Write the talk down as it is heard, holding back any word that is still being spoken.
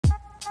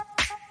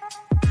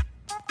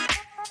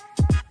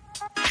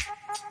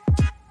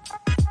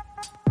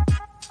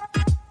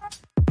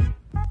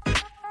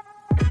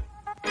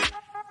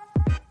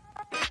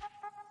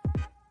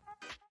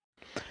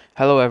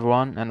Hello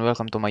everyone and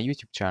welcome to my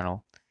YouTube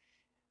channel.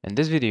 In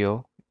this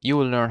video, you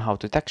will learn how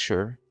to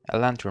texture a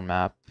lantern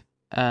map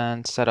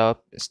and set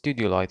up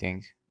studio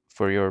lighting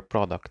for your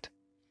product.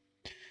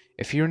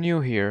 If you're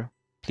new here,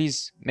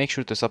 please make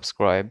sure to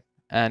subscribe,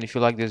 and if you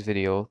like this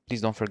video,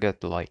 please don't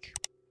forget to like.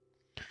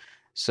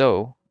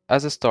 So,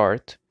 as a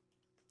start,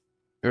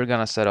 we're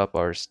gonna set up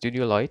our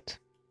studio light.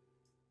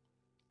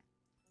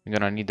 You're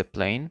gonna need a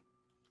plane.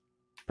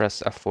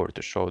 Press F4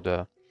 to show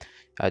the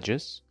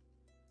edges.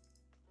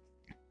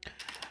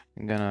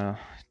 I'm gonna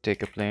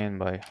take a plane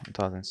by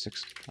 1000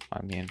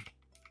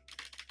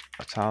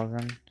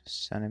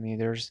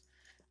 centimeters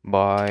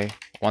by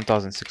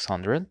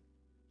 1600.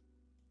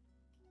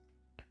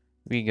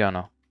 We're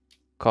gonna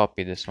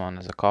copy this one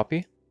as a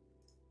copy.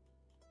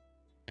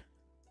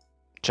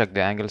 Check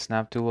the angle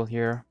snap tool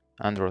here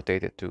and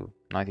rotate it to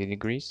 90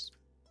 degrees.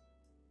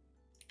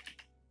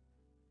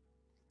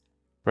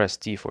 Press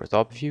T for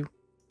top view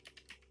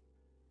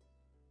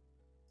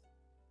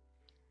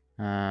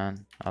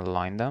and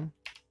align them.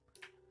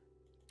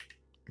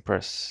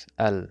 Press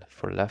L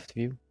for left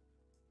view.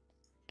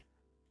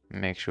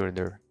 Make sure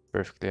they're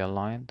perfectly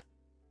aligned.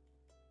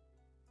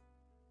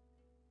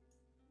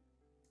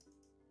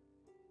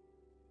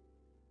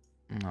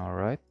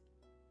 Alright.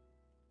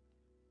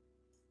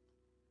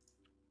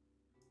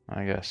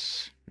 I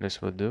guess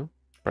this would do.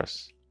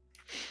 Press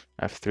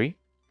F3.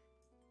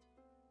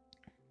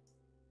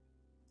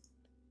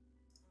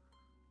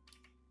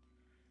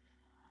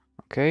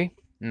 Okay,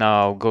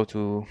 now go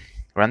to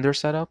render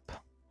setup.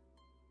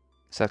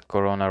 Set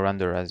Corona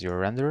render as your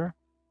renderer.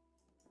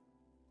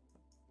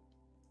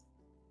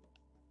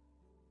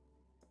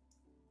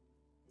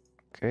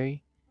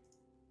 Okay.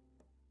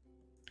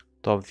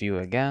 Top view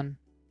again.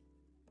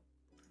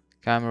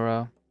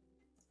 Camera.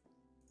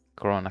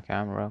 Corona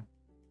camera.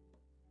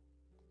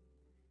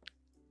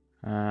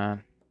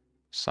 And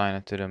assign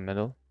it to the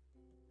middle.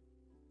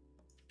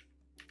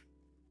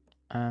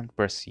 And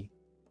press C.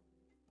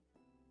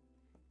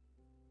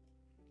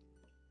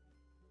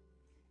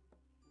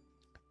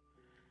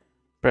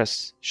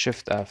 Press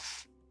Shift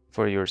F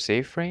for your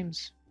save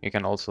frames. You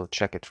can also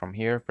check it from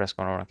here. Press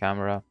Corona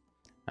camera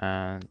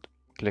and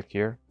click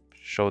here.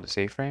 Show the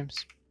save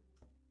frames.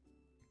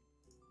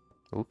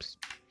 Oops.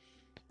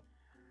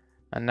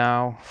 And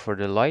now for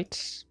the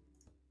lights.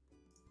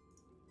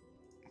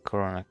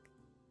 Corona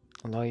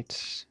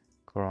lights,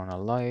 Corona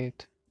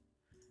light,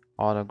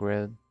 auto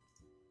grid,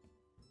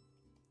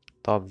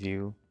 top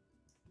view,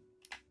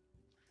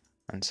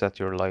 and set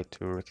your light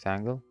to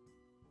rectangle.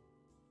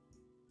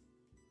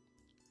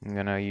 I'm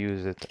gonna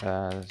use it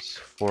as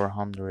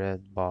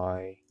 400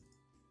 by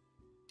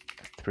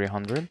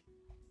 300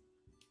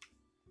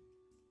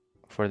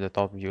 for the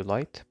top view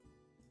light,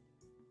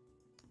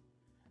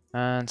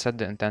 and set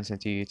the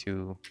intensity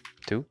to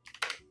 2.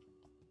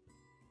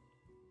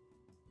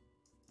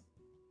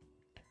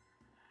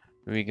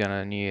 We're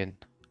gonna need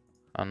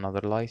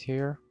another light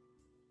here,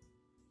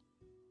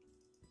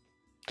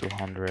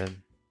 200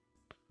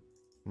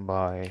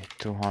 by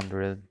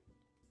 200,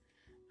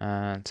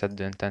 and set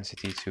the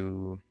intensity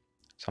to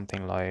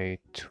something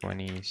like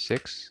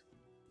 26.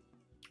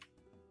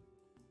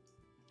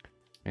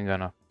 I'm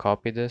gonna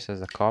copy this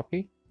as a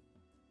copy,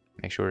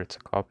 make sure it's a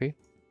copy,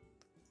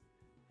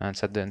 and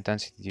set the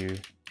intensity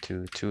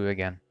to 2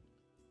 again.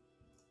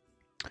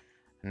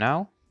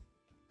 Now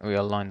we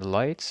align the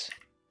lights.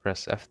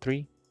 Press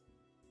F3,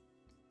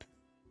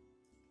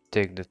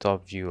 take the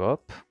top view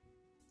up,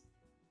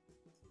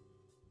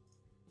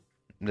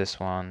 this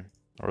one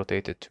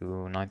rotate it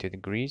to 90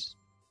 degrees,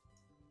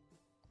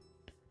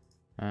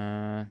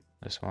 and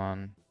this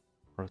one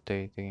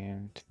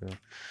rotating to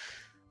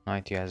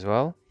 90 as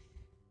well.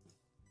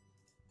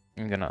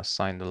 I'm gonna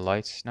assign the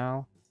lights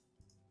now.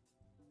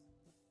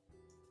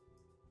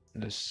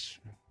 This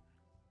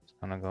is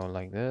gonna go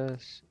like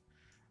this,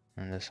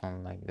 and this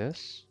one like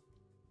this.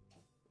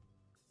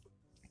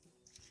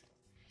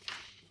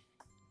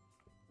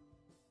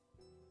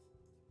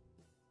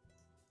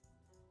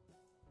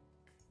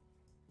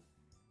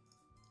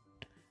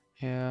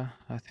 Yeah,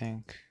 I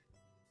think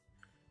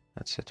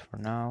that's it for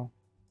now.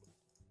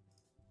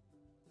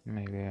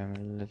 Maybe I'm a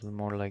little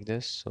more like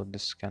this, so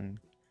this can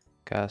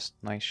cast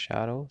nice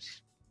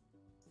shadows.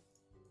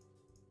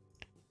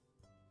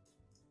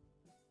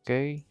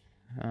 Okay,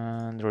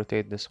 and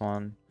rotate this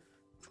one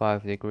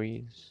 5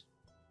 degrees.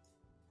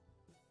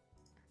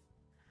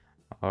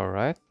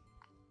 Alright,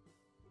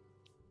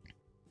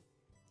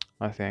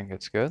 I think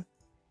it's good.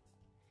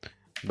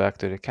 Back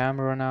to the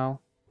camera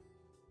now.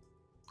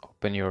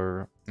 Open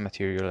your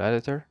material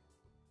editor.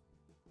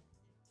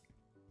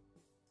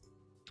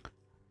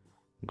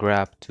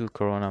 Grab 2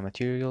 Corona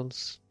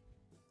materials.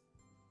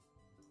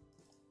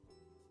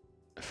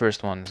 The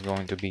first one is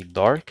going to be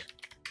dark.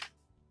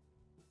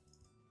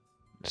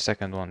 The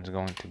second one is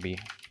going to be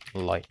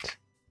light.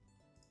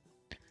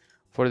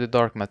 For the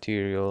dark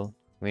material,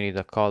 we need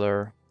a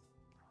color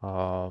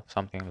of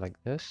something like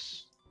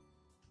this.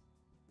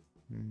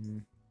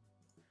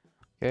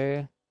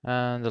 Okay,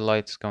 and the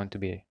light is going to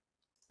be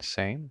the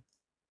same.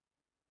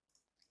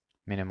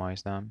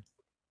 Minimize them.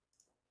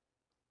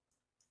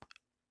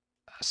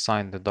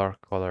 assign the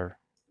dark color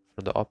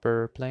for the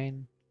upper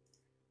plane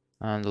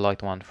and the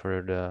light one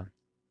for the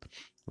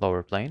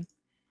lower plane.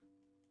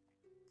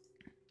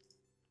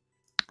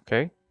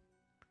 Okay,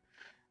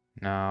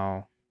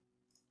 now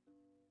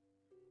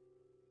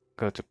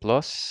go to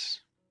plus,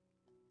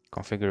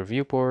 configure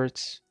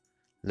viewports,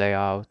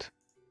 layout,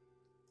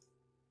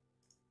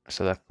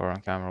 select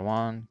Corona Camera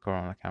 1,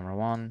 Corona Camera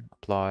 1,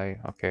 apply,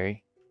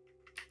 okay.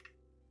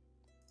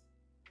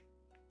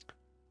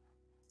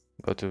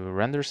 Go to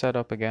render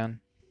setup again.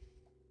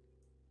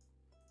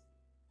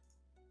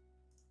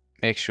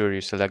 Make sure you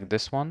select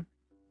this one.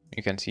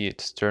 You can see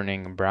it's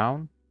turning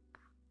brown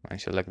when you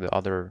select the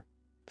other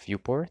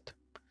viewport,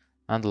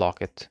 and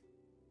lock it.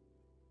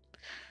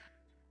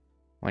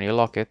 When you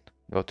lock it,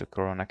 go to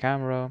Corona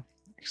Camera,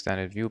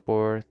 Extended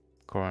Viewport,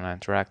 Corona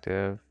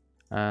Interactive,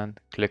 and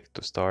click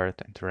to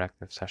start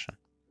interactive session.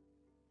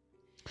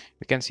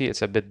 You can see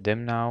it's a bit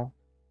dim now,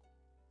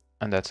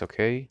 and that's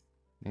okay.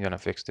 I'm gonna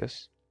fix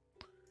this.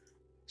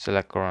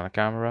 Select Corona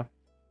Camera,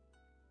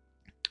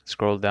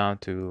 scroll down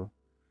to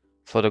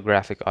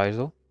Photographic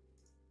ISO.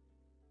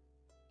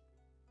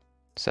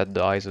 Set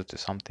the ISO to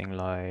something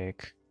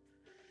like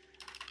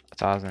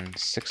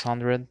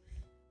 1600,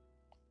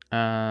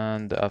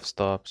 and the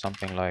f-stop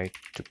something like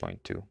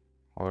 2.2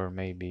 or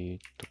maybe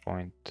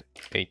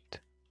 2.8.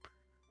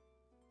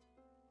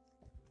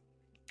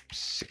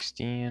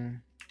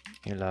 16,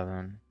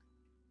 11.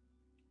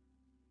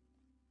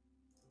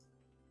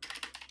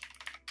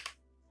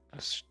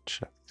 Let's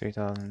check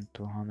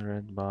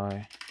 3200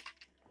 by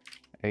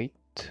 8.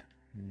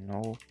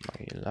 No,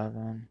 by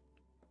 11.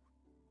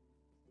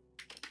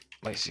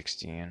 By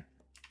 16.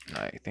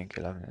 I think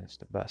 11 is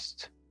the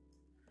best.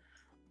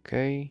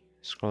 Okay,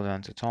 scroll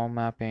down to tone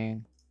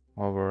mapping,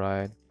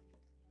 override,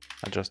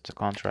 adjust the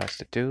contrast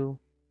to 2,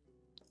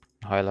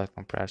 highlight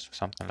compress for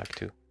something like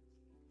 2.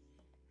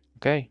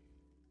 Okay,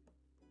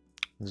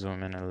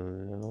 zoom in a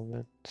little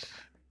bit.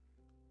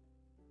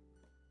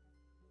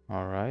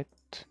 Alright.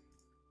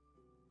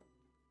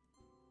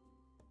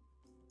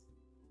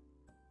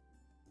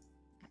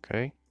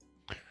 Okay,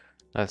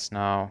 let's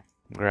now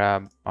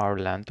grab our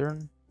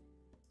lantern.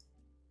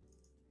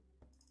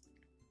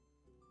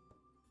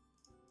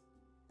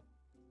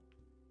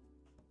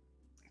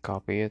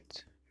 Copy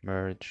it,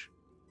 merge.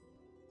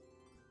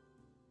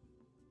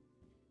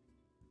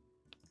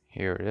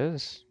 Here it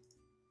is.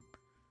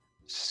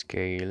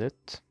 Scale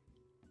it.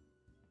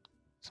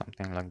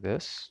 Something like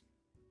this.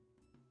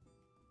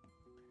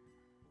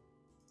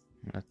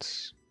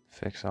 Let's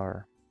fix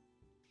our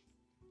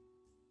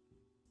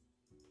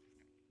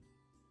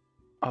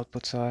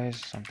output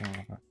size, something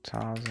like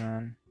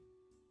 1000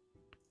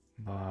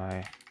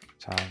 by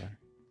 1000.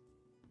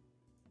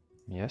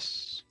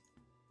 Yes.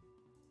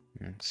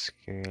 And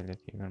scale it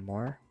even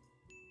more.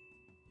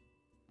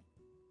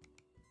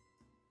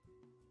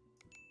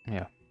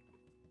 Yeah.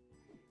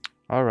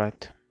 All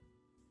right.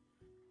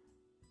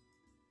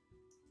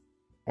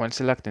 When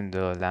selecting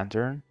the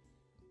lantern,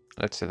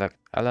 let's select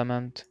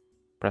element,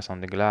 press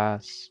on the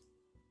glass,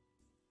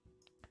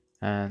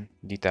 and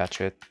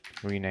detach it,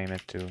 rename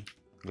it to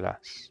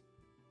glass.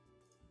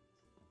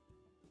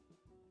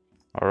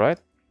 All right.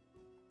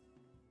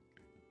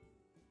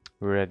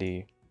 We're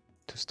ready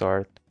to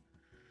start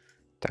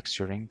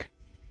texturing.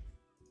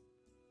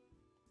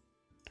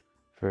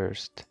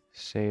 First,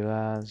 save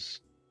as,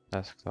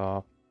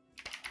 desktop,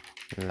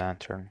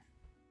 lantern,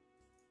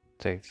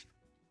 save.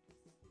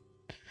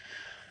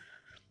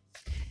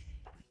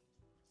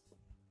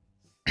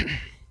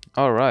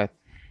 All right.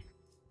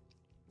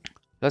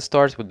 Let's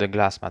start with the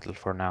glass metal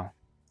for now.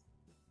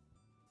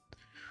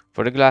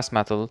 For the glass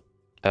metal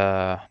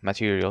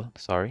material,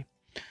 sorry,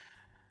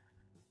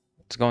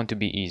 it's going to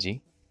be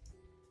easy.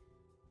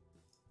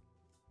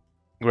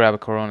 Grab a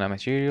Corona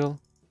material,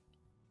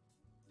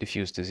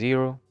 diffuse to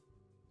 0,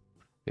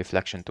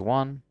 reflection to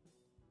 1,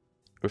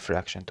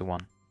 refraction to 1.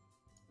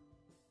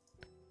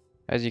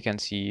 As you can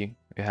see,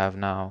 we have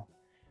now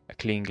a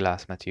clean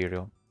glass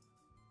material.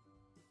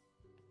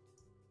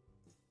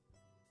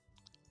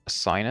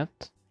 Assign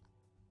it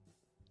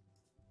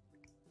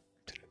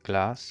to the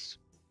glass.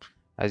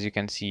 As you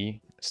can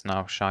see, it's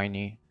now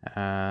shiny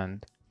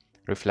and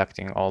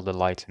reflecting all the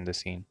light in the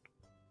scene.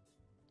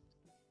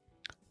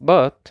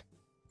 But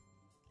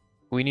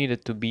we need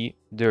it to be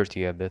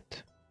dirty a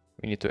bit.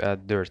 We need to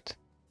add dirt.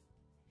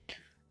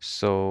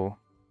 So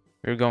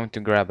we're going to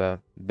grab a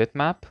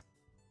bitmap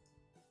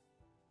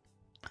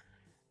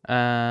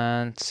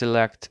and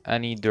select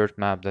any dirt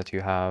map that you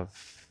have.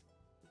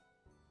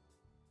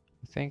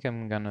 I think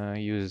I'm gonna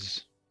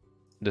use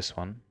this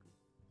one.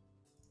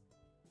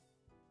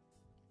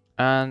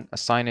 And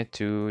assign it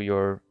to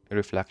your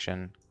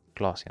reflection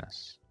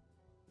glossiness.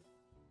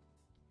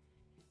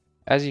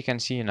 As you can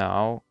see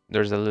now,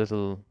 there's a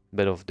little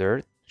bit of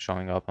dirt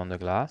showing up on the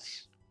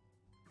glass.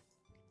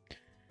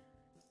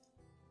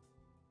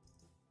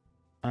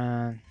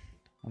 And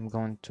I'm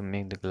going to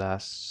make the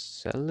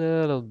glass a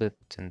little bit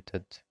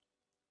tinted.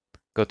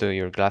 Go to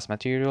your glass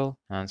material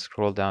and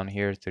scroll down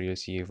here till you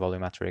see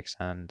volumetrics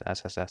and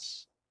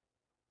SSS.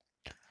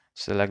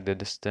 Select the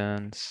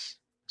distance,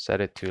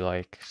 set it to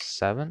like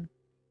 7,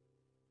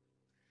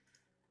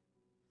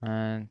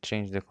 and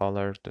change the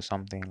color to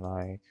something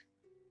like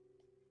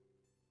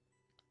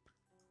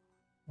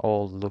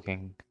old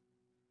looking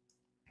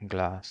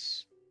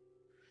glass.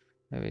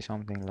 Maybe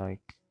something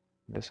like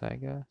this, I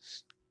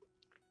guess.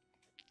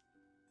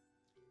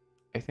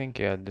 I think,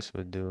 yeah, this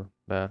would do,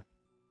 but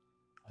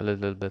a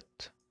little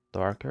bit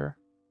darker.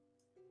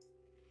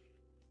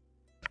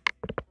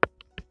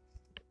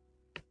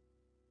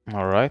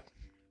 Alright.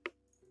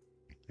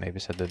 Maybe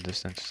set the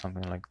distance to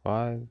something like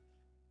 5.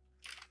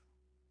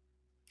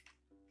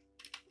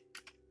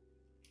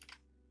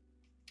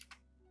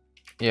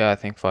 Yeah, I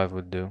think 5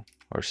 would do.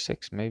 Or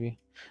 6, maybe.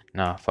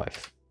 Nah,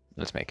 5.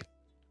 Let's make it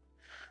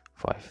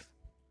 5.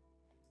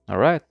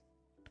 Alright.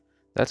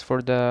 That's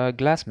for the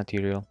glass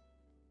material.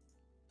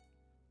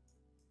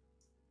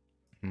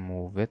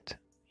 Move it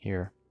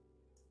here.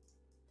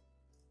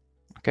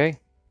 Okay.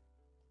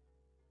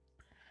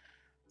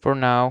 For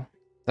now,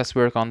 let's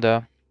work on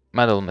the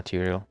metal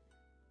material.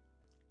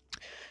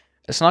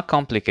 It's not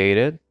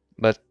complicated,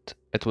 but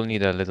it will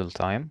need a little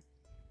time.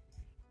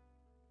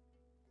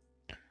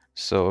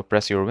 So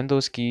press your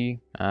Windows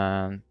key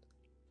and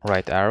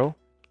right arrow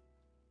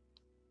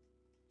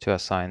to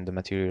assign the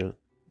material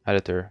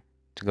editor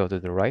to go to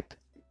the right.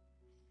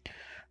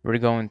 We're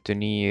going to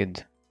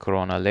need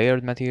Corona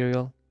layered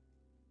material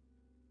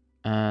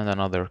and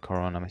another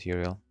Corona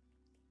material.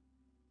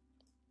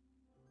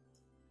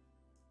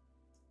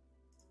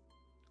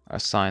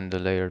 Assign the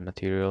layered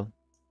material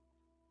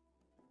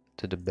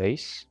to the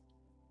base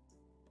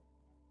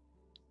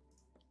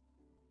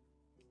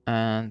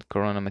and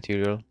Corona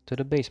material to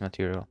the base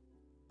material.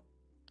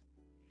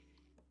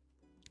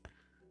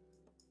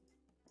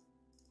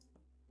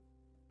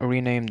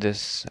 Rename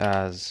this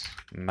as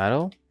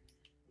metal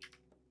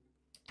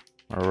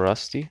or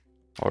rusty,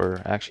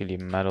 or actually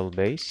metal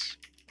base.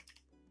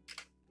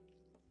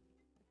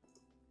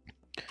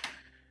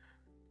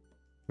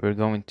 We're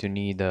going to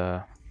need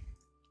a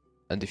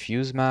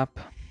diffuse map.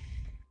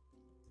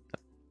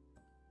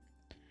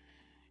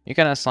 You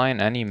can assign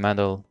any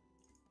metal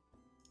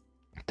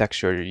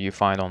texture you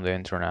find on the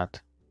internet.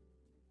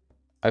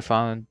 I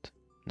found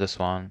this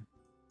one.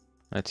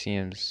 It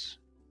seems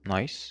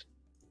nice.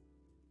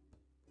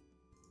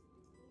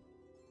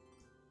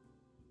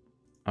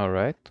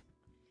 Alright.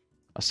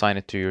 Assign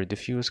it to your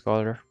diffuse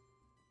color.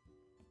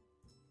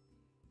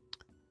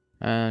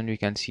 And we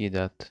can see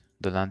that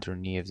the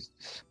lantern needs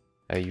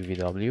a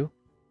UVW.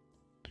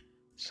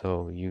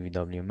 So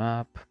UVW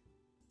map,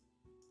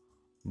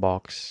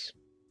 box,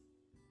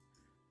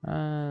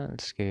 and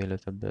scale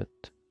it a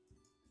bit.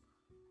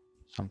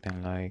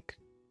 Something like,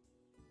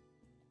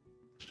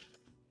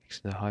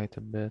 fix the height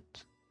a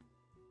bit.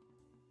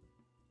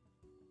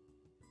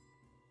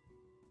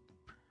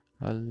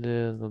 A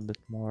little bit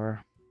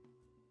more.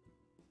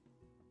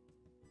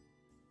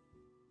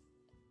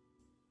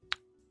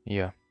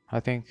 Yeah,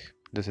 I think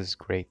this is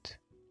great.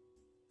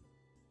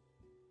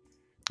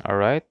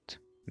 Alright,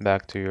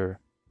 back to your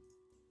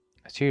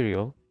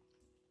material.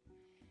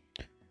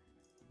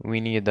 We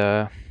need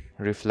a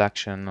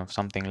reflection of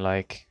something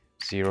like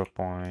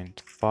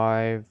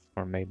 0.5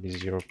 or maybe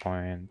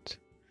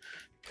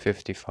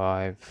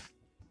 0.55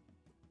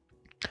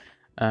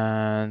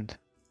 and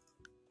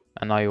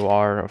an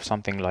IOR of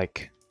something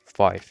like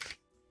 5.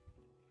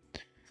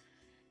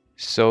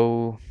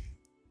 So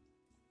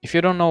if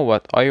you don't know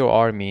what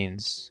IOR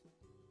means,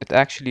 it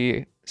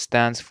actually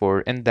stands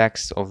for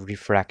index of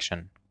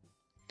refraction.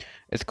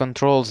 It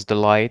controls the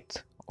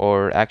light,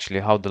 or actually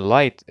how the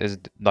light is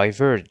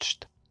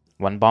diverged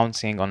when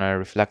bouncing on a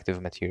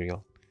reflective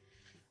material,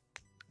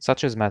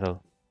 such as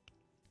metal.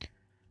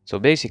 So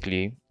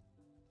basically,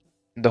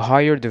 the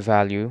higher the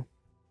value,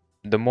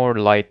 the more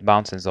light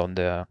bounces on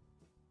the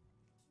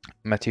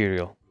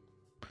material.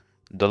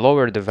 The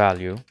lower the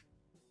value,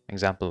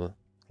 example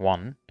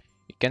 1,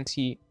 you can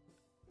see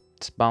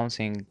it's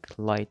bouncing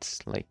lights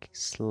like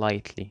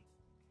slightly.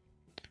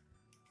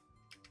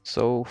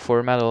 So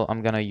for metal,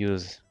 I'm gonna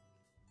use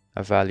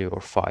a value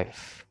of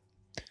 5.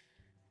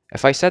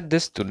 If I set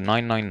this to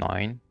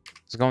 999,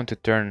 it's going to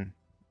turn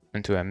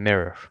into a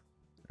mirror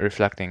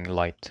reflecting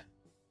light.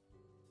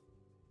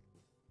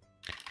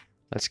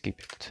 Let's keep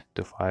it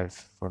to 5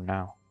 for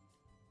now.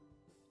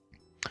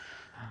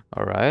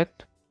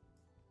 Alright,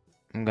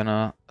 I'm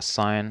gonna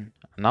assign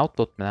an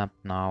output map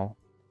now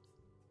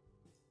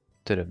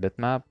to the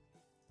bitmap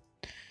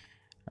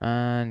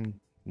and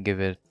give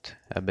it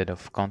a bit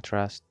of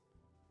contrast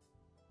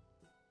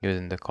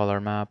using the color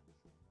map.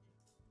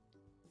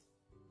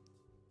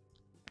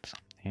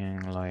 Something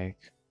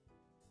like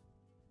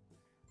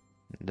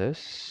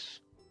this.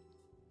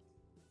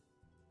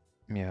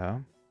 Yeah,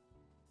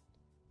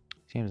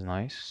 seems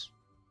nice.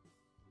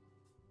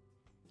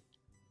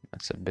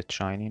 It's a bit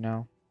shiny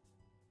now.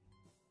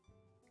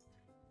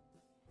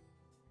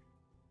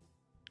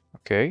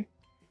 Okay.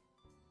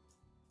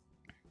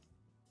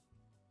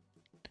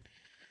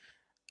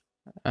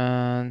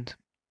 And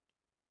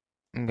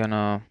I'm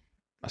gonna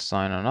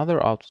assign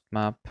another output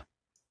map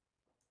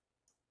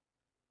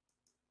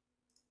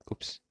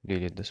Oops,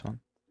 delete this one.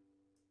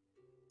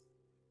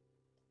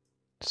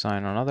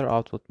 Assign another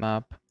output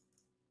map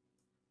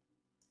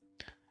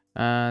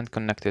and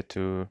connect it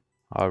to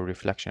our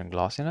reflection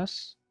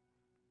glossiness.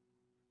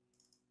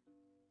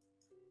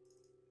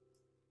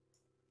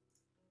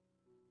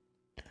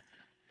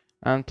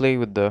 And play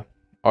with the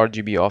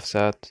RGB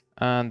offset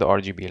and the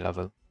RGB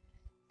level.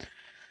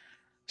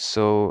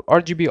 So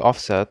RGB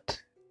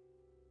offset,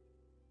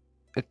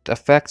 it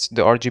affects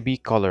the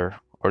RGB color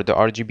or the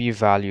RGB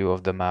value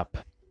of the map.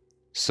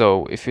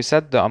 So if you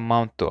set the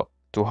amount to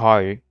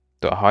a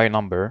high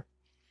number,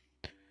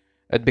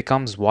 it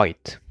becomes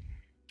white.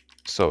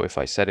 So if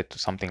I set it to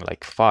something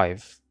like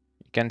 5,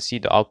 you can see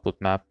the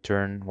output map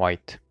turn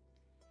white.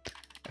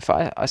 If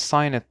I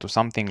assign it to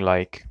something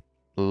like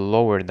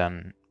lower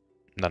than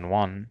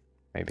 1,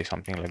 maybe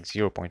something like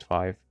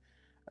 0.5,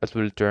 it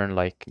will turn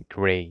like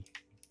gray.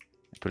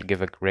 It will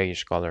give a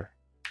grayish color.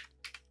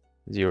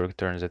 0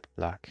 turns it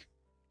black.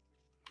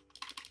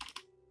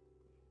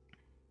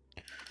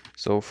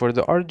 So for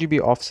the RGB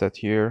offset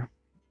here,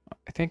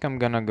 I think I'm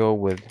gonna go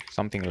with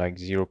something like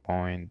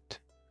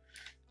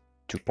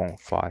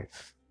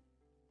 0.2.5,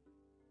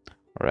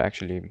 or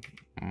actually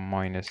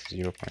minus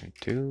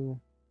 0.2.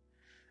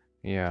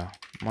 Yeah,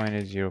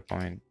 minus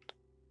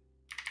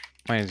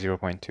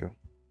 0.2.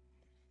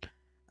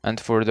 And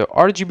for the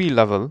RGB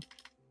level,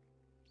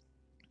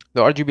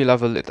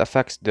 it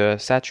affects the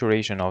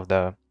saturation of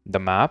the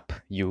map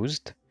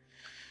used.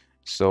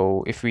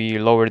 So if we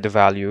lower the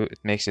value, it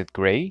makes it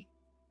gray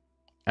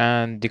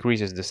and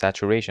decreases the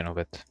saturation of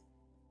it.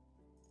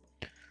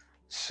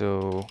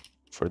 So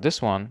for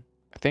this one,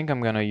 I think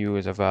I'm gonna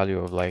use a value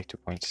of like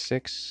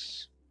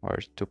 2.6 or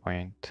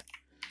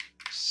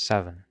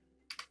 2.7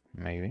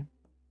 maybe.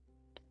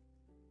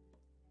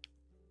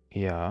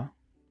 Yeah,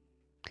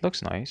 it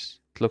looks nice.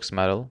 It looks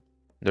metal.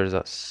 There's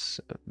a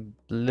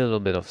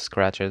little bit of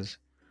scratches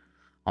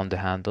on the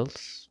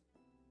handles.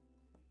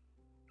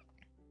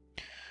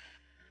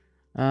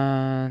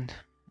 And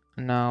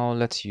now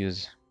let's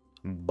use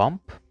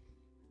bump.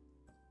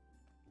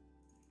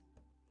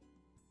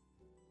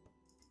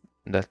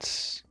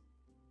 That's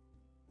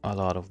a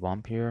lot of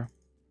bump here.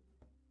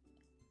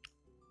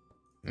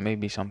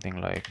 Maybe something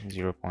like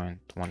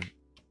 0.1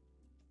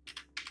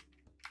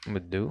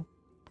 would do.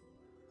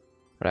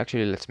 But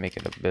actually, let's make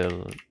it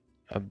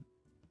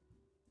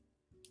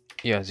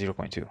yeah,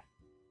 0.2.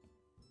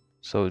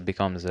 So it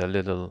becomes a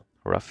little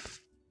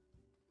rough.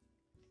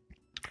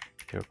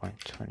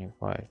 0.25,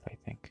 I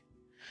think.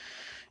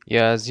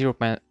 Yeah,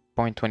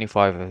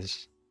 0.25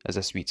 is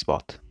a sweet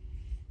spot.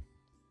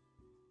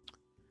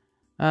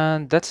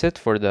 And that's it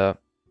for the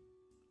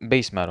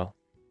base metal.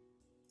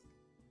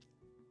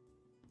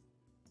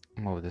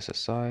 Move this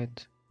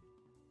aside.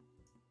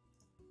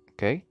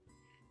 Okay.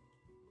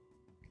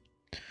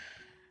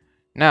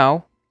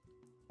 Now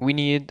we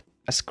need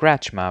a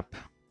scratch map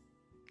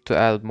to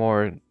add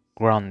more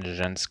grunge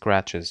and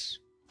scratches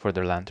for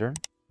the lantern.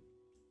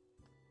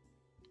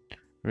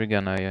 We're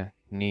gonna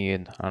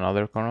need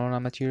another Corona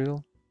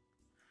material,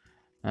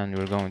 and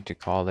we're going to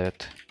call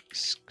it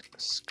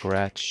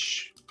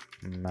scratch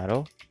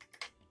metal.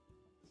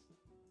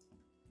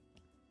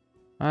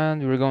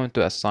 And we're going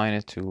to assign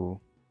it to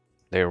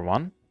layer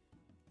 1.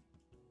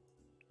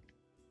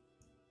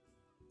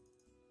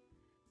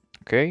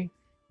 Okay.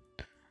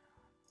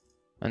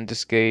 In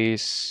this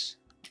case,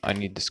 I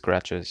need the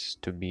scratches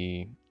to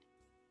be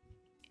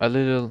a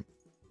little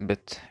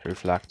bit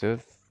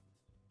reflective.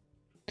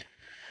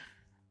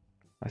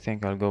 I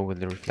think I'll go with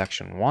the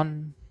reflection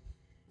 1.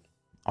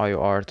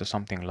 IOR to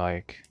something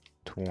like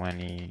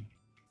 20.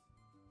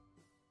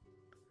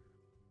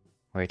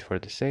 Wait for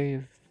the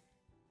save.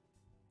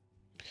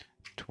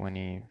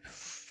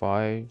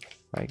 25,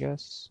 I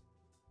guess.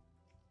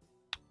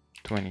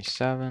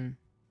 27.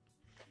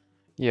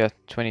 Yeah,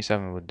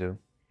 27 would do.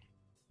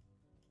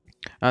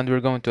 And we're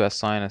going to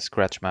assign a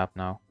scratch map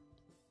now.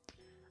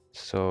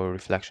 So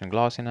reflection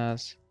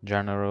glossiness,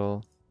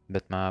 general,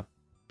 bitmap,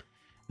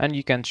 and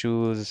you can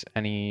choose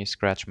any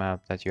scratch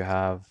map that you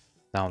have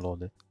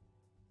downloaded.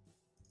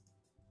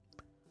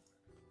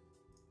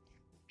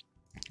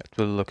 It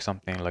will look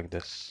something like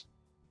this.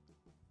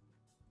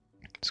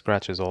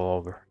 Scratches all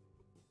over.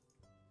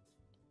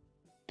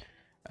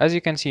 As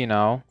you can see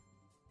now,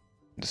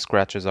 the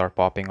scratches are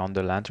popping on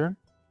the lantern,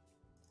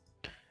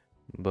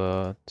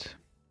 but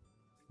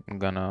I'm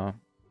gonna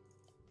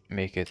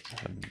make it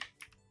a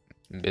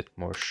bit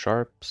more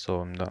sharp,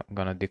 so I'm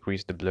gonna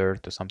decrease the blur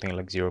to something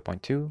like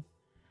 0.2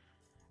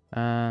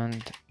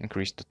 and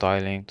increase the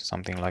tiling to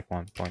something like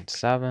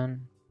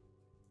 1.7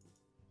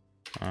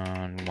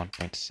 and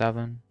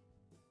 1.7.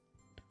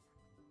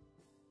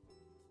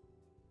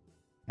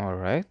 All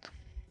right.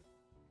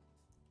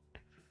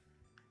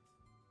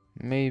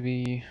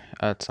 Maybe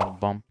add some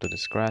bump to the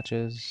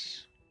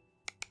scratches.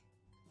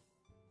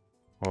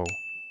 Oh,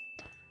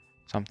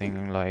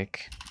 something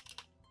like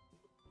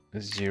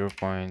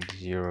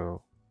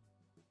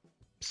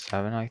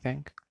 0.07, I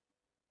think.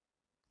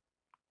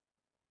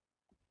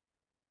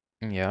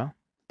 Yeah,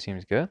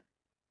 seems good.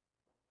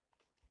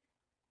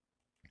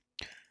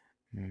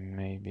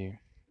 maybe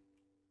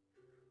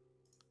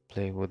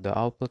play with the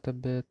output a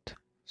bit.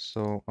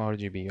 So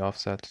RGB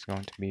offset is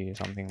going to be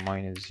something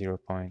minus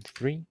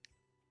 0.3,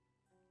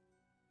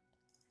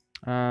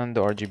 and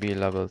the RGB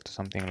level to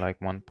something like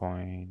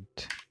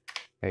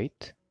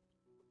 1.8.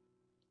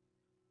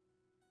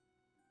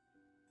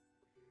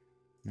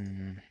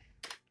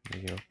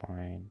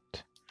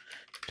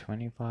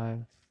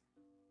 0.25.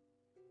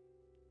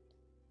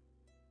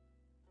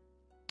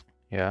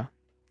 Yeah,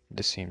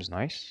 this seems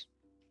nice.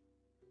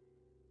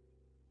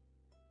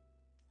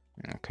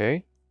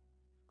 Okay.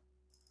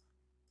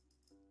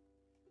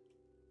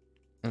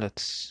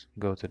 Let's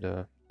go to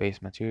the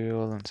base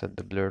material and set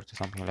the blur to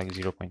something like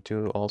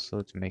 0.2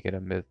 also to make it a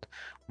bit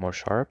more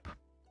sharp.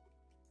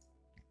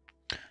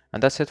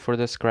 And that's it for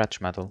the scratch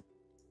metal.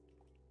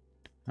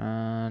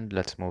 And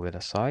let's move it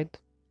aside.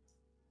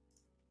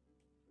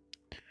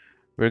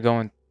 We're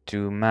going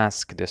to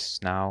mask this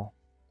now.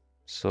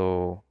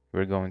 So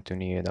we're going to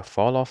need a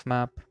fall off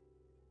map.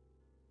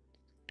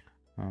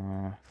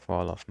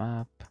 Fall off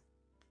map.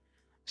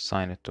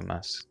 Assign it to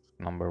mask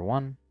number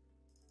 1.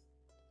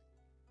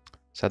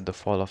 Set the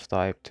fall off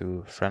type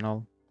to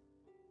Fresnel.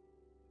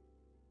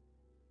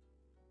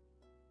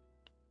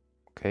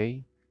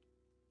 Okay.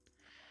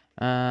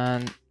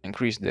 And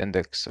increase the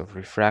index of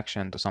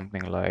refraction to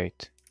something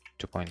like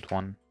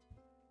 2.1.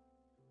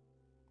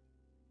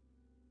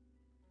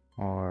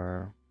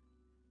 Or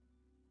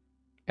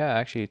yeah,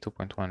 actually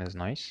 2.1 is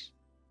nice.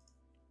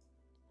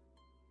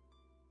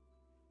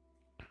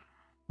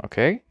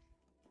 Okay.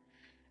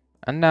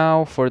 And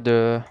now for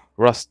the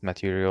rust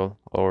material,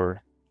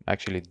 or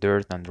actually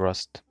dirt and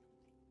rust.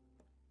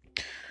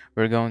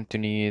 We're going to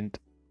need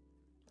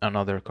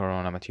another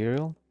Corona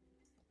material.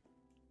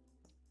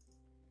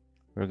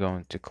 We're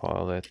going to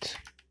call it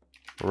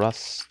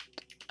rust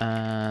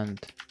and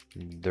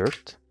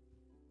dirt.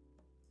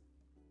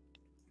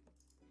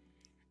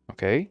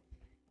 Okay.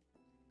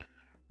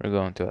 We're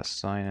going to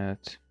assign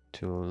it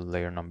to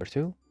layer number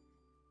 2.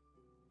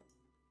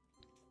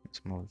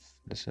 Let's move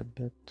this a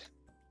bit.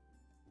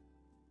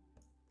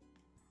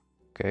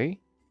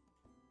 Okay.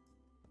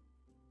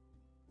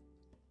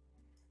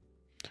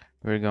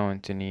 We're going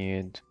to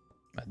need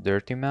a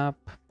dirty map.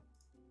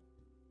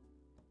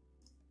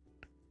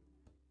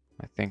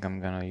 I think I'm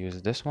gonna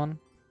use this one.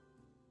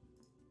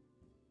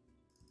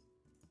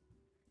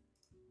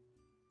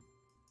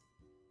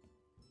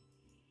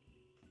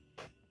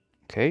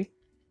 Okay.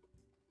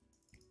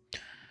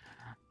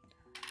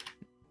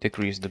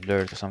 Decrease the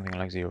blur to something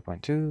like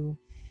 0.2.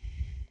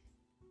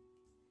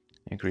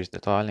 Increase the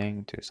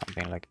tiling to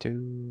something like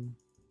 2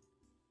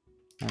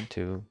 and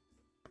 2.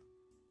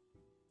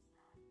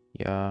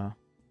 Yeah,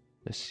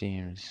 this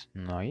seems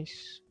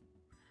nice.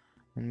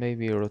 And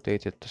maybe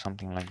rotate it to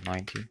something like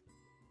 90.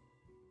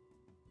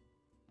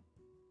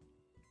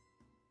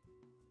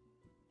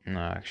 No,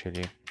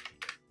 actually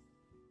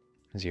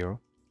 0.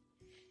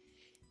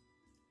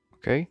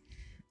 Okay.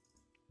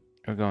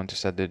 We're going to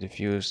set the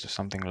diffuse to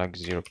something like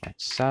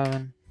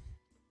 0.7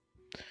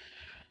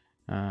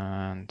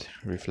 and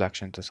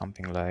reflection to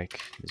something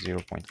like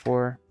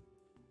 0.4.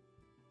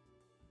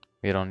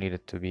 We don't need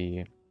it to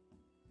be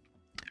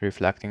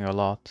reflecting a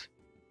lot.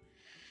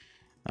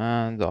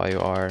 And the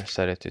IOR,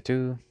 set it to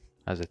 2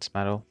 as it's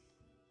metal.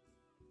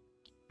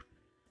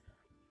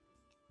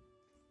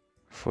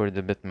 For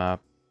the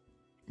bitmap,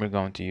 we're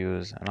going to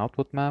use an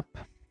output map.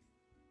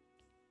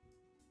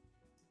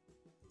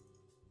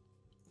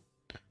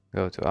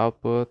 Go to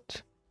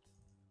output,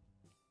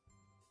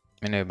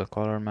 enable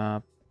color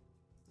map,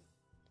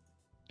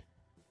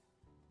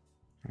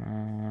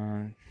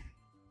 and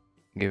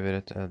give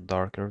it a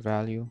darker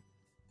value.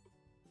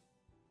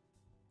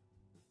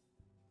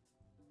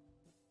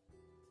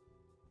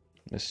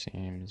 This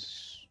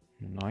seems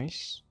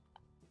nice.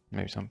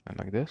 Maybe something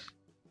like this.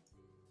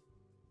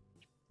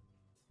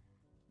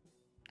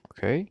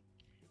 Okay.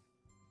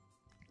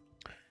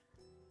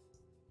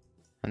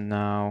 And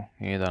now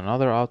we need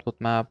another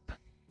output map.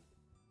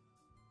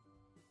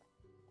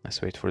 Let's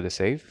wait for the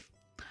save.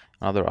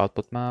 Another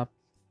output map,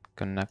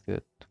 connect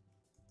it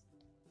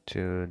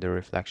to the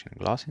reflection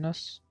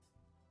glossiness.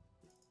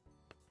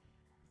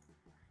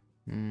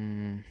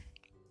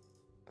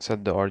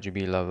 Set the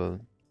RGB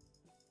level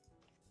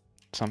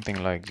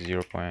something like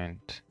 0.8,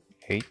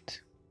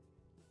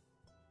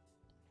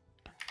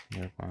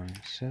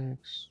 0.6,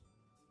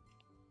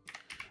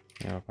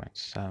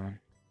 0.7. I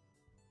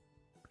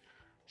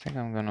think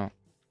I'm gonna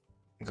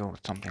go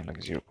with something like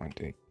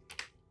 0.8.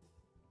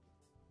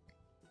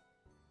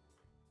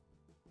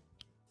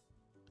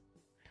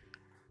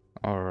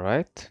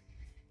 Alright.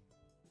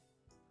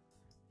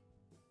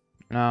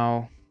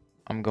 Now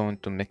I'm going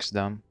to mix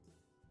them.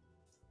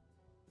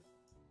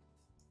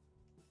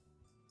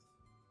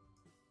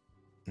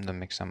 The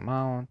mix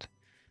amount,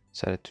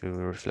 set it to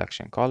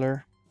reflection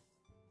color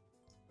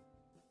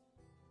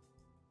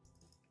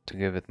to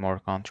give it more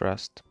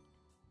contrast.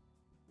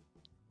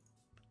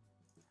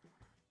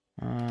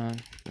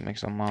 And the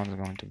mix amount is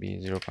going to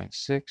be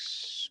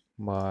 0.6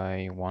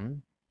 by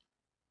 1.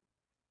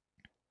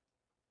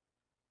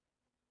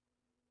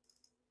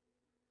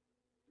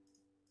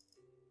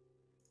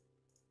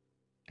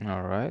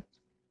 All right.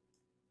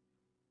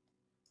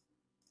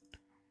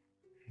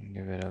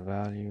 Give it a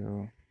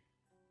value,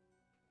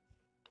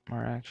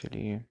 or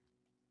actually,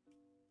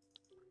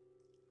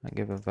 I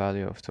give a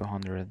value of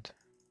 200,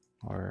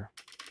 or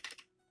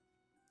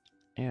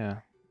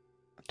yeah,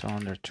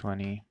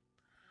 220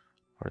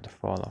 for the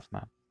fall off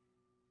map.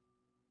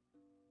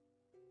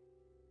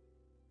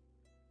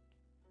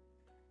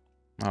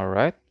 All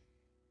right.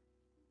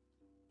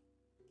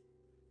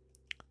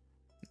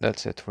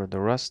 That's it for the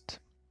rust.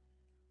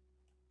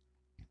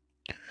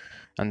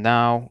 And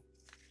now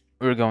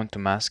we're going to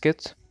mask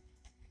it.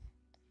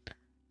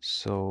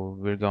 So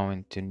we're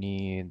going to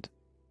need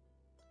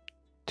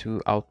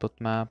 2 output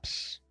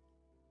maps.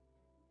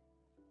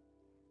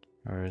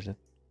 Where is it?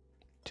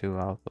 2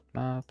 output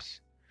maps.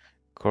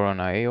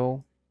 Corona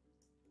AO,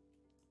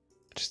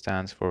 which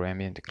stands for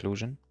ambient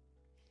occlusion.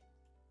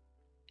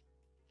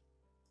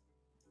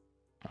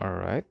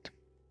 Alright.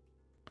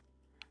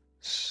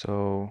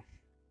 So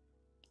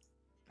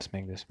let's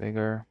make this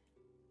bigger.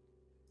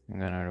 I'm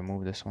gonna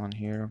remove this one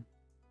here.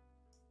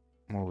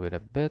 Move it a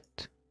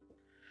bit.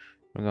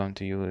 We're going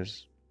to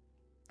use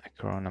a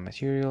Corona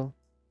material.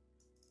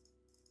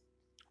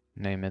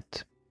 Name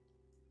it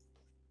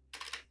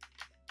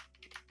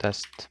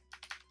test.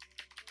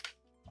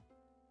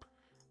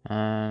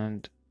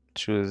 And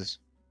choose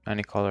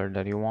any color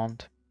that you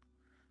want.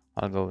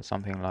 I'll go with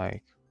something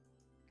like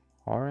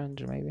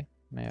orange, maybe.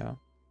 Yeah.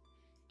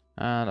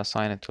 And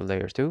assign it to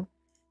layer 2.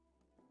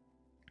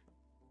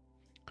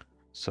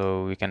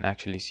 So we can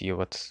actually see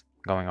what's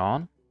going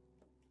on.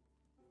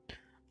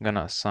 I'm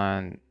gonna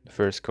assign the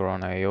first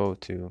Corona AO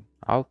to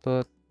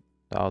output,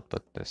 the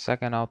output the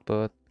second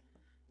output,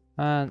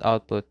 and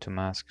output to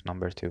mask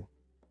number 2.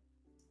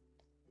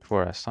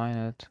 Before I assign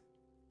it,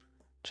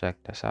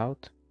 check this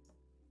out.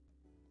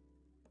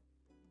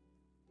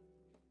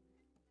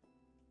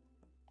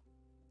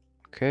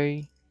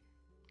 Okay.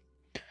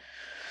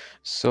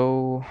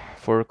 So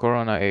for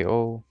Corona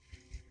AO,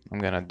 I'm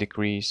gonna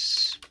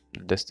decrease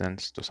the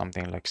distance to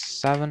something like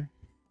 7.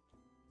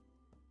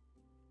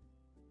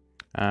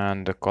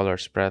 And the color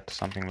spread to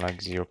something like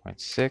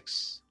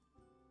 0.6.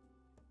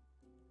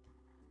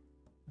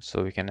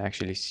 So we can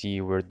actually see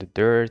where the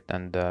dirt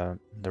and the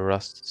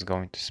rust is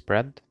going to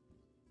spread.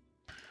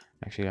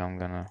 Actually, I'm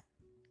gonna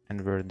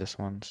invert this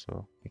one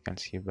so you can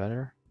see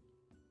better.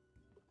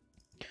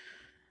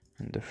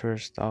 And the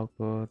first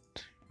output,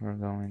 we're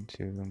going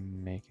to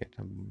make it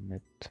a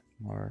bit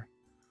more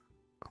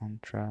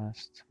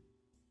contrast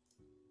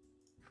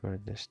for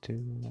this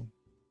too.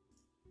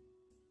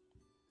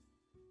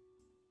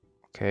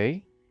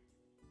 Okay,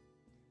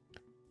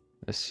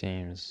 this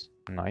seems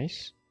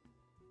nice.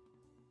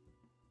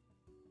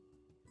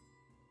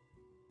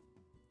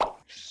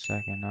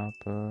 Second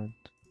output,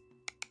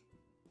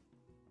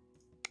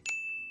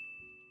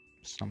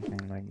 something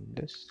like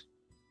this.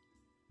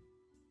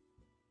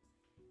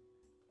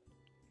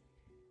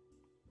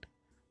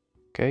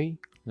 Okay,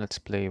 let's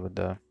play with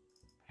the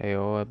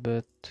AO a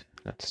bit.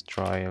 Let's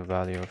try a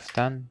value of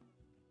 10.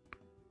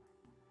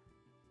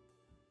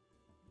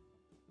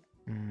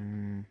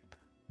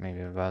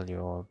 Maybe a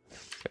value of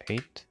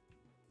 8.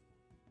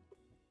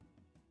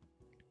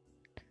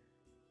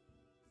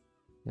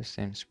 This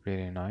seems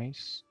pretty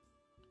nice.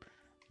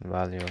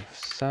 Value of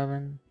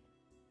 7.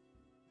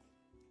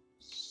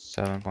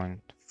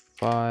 7.5.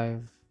 I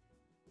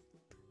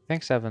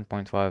think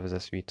 7.5 is a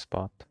sweet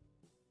spot.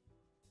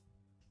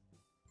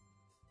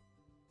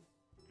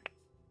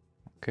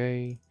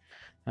 Okay,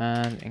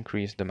 and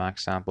increase the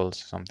max samples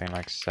to something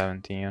like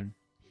 17.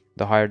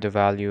 The higher the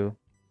value,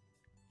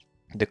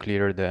 the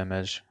clearer the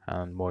image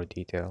and more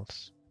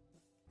details.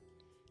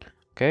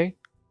 Okay,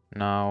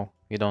 now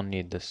you don't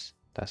need this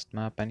test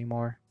map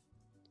anymore.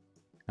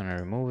 I'm gonna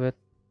remove it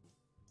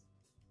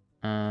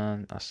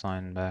and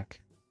assign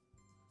back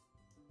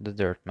the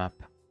dirt map.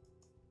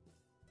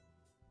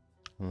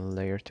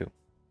 Layer 2.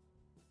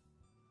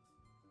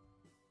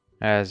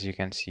 As you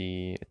can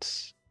see,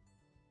 it's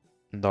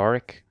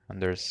dark and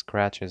there's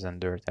scratches and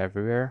dirt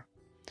everywhere.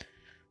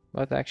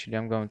 But actually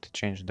I'm going to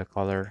change the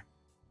color.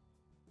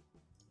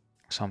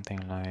 Something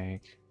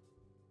like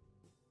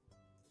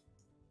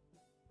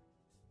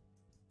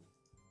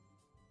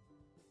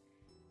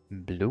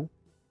blue,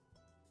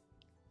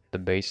 the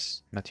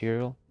base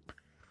material,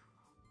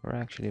 or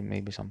actually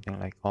maybe something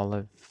like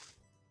olive,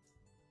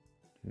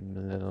 a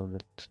little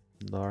bit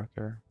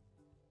darker.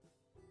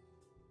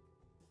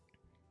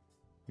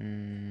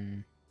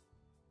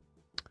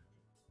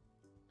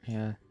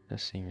 Yeah,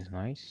 this seems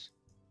nice.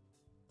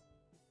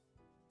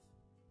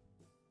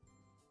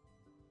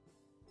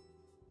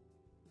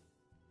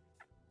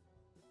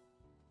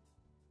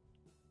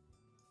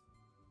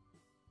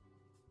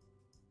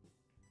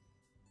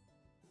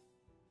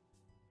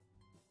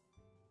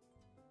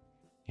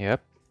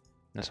 Yep,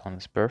 this one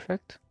is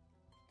perfect.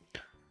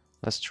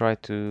 Let's try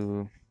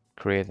to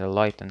create a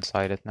light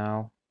inside it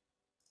now.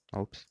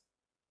 Oops.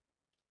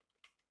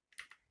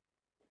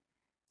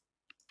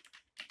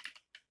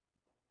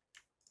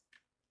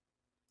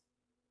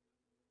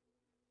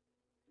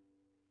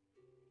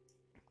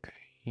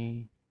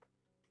 Okay.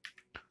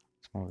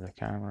 move the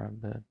camera a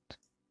bit.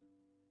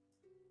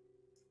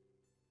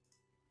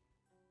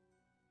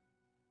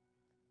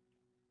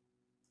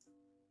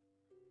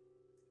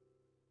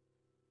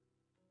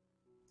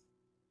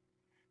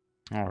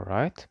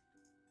 Alright,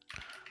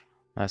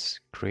 let's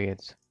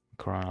create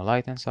corona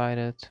light inside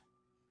it.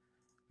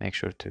 Make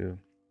sure to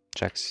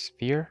check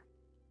sphere.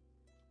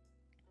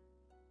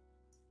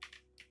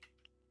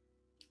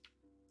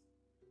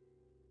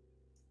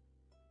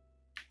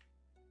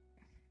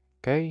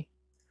 Okay,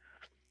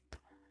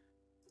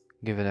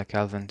 give it a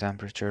Kelvin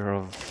temperature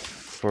of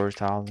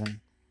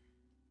 4000,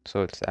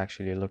 so it's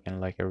actually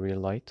looking like a real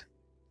light.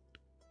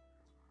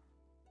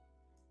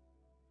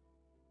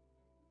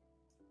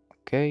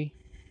 Okay,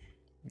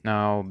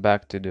 now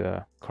back to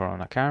the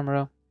corona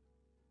camera.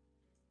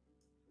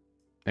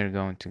 We're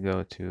going to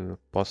go to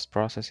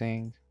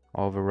post-processing,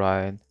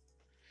 override,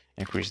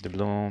 increase the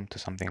bloom to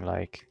something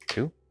like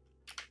 2,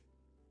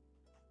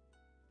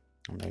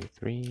 maybe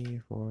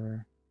 3,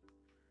 4.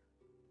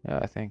 Yeah,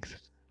 I think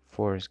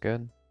 4 is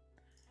good.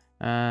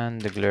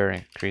 And the glare,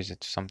 increase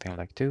it to something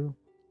like 2.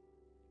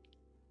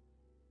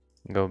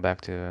 Go back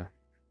to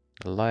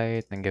the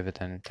light and give it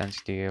an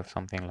intensity of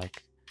something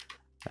like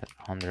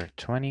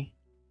 120,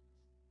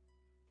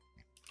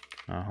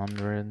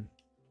 100.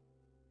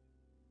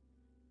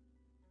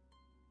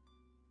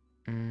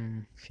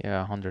 Yeah,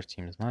 100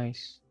 seems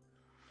nice.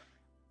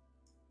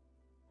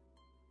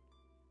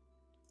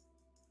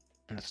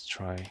 Let's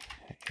try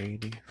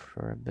 80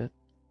 for a bit.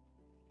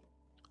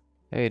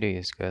 80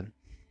 is good.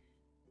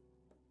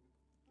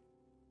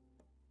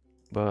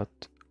 But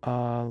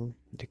I'll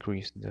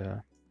decrease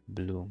the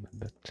bloom a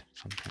bit,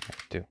 something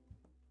like 2.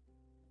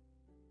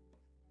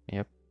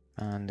 Yep,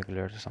 and the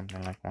glare to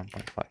something like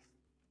 1.5.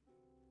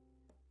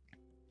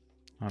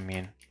 I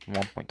mean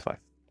 1.5,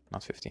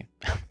 not 15.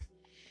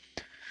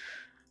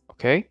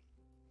 Okay.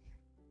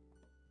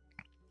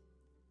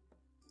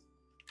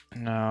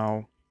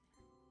 Now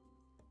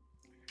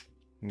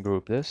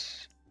group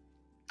this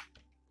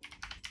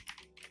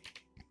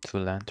to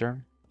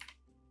lantern.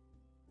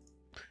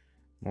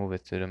 Move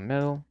it to the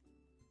middle.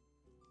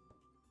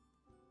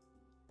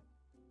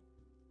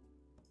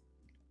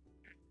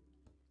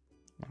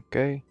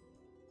 Okay.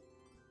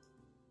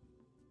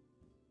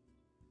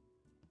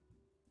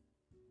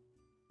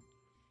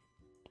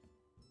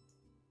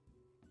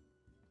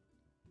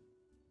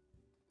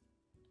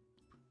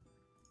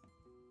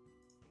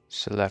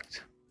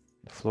 Select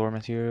the floor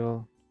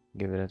material,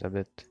 give it a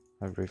bit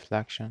of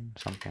reflection,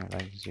 something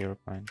like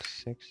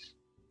 0.6.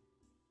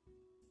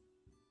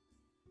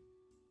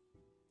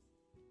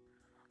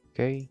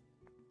 Okay.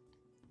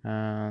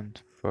 And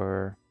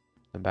for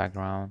the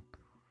background,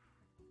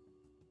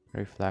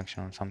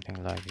 reflection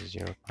something like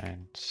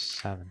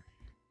 0.7.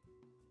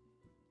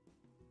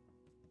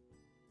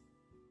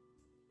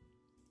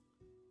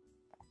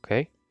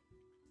 Okay.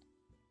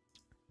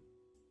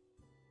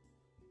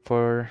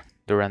 For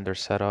the render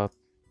setup,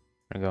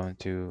 we're going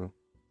to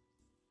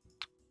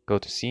go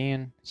to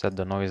scene, set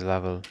the noise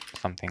level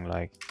something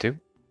like 2,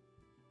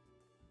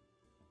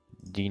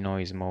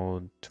 denoise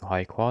mode to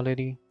high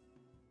quality,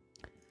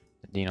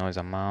 the denoise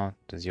amount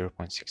to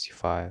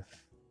 0.65.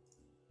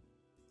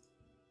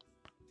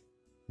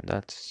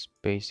 That's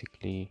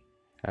basically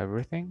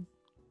everything.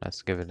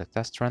 Let's give it a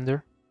test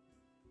render.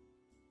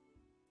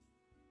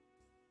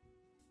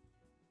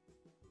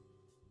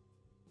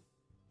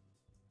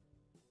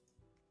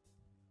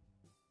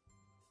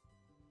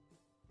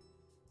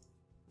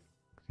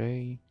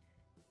 Okay,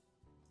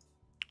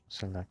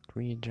 select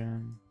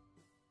region.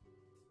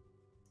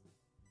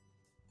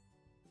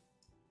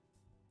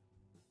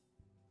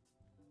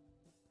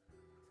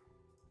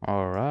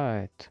 All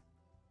right,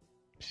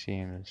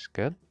 seems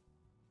good.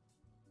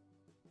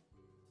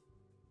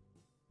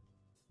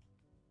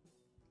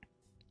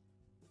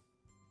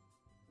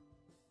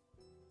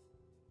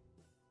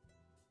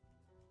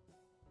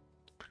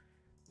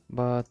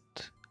 But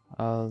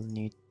I'll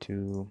need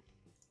to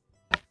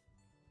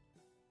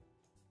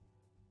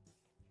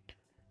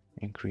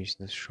increase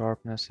the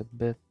sharpness a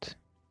bit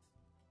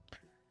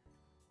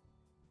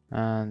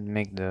and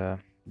make the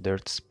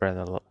dirt spread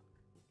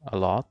a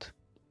lot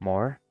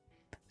more.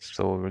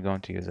 So we're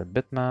going to use a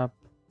bitmap,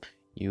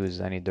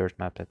 use any dirt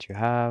map that you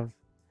have,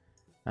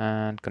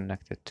 and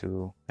connect it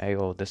to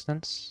AO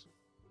distance.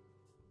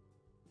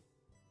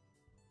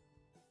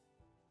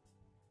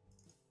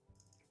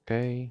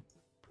 Okay,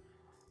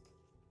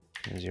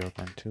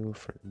 0.2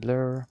 for the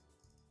blur,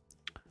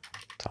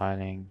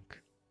 tiling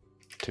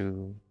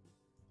 2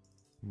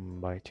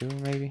 by 2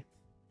 maybe.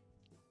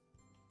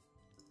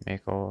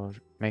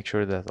 Make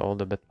sure that all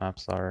the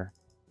bitmaps are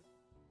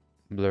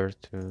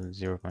blurred to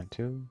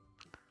 0.2.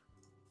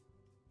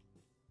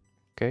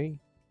 Okay,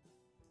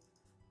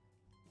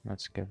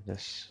 let's give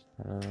this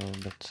a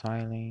little bit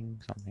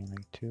tiling, something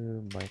like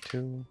 2 by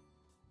 2.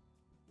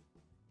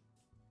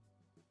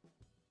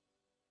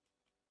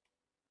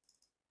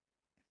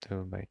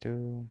 Two by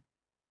 2.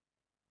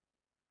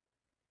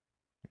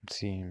 It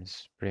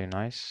seems pretty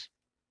nice.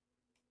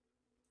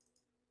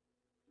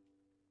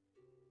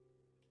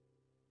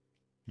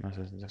 This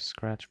is the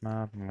scratch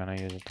map. I'm gonna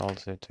use it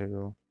also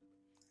 2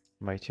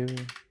 by 2.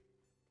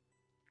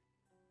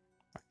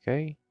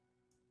 Okay.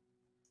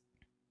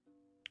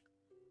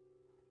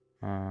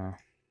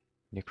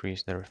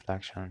 Decrease the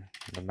reflection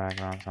in the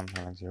background,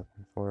 something like 0.4.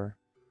 Or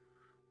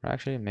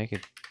actually make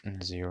it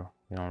 0.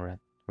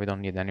 We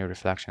don't need any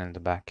reflection in the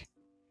back.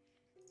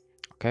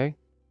 Okay.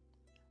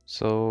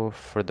 So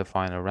for the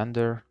final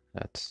render,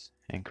 let's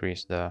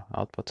increase the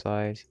output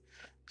size,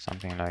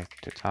 something like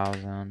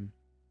 2000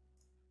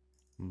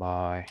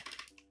 by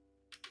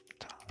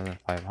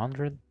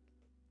 1500.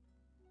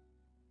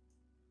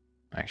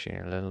 Actually,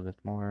 a little bit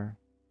more.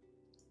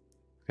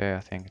 Okay, I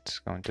think it's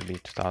going to be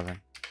 2000.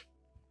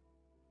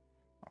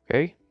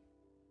 Okay.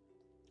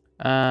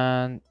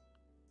 And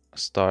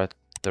start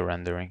the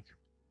rendering.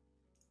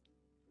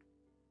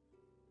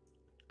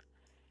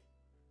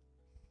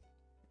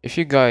 If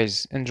you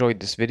guys enjoyed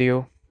this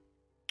video,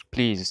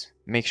 please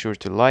make sure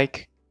to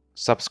like,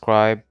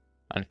 subscribe,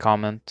 and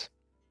comment.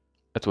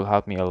 It will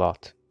help me a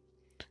lot.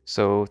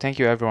 So thank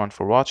you everyone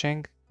for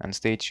watching, and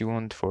stay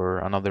tuned for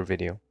another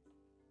video.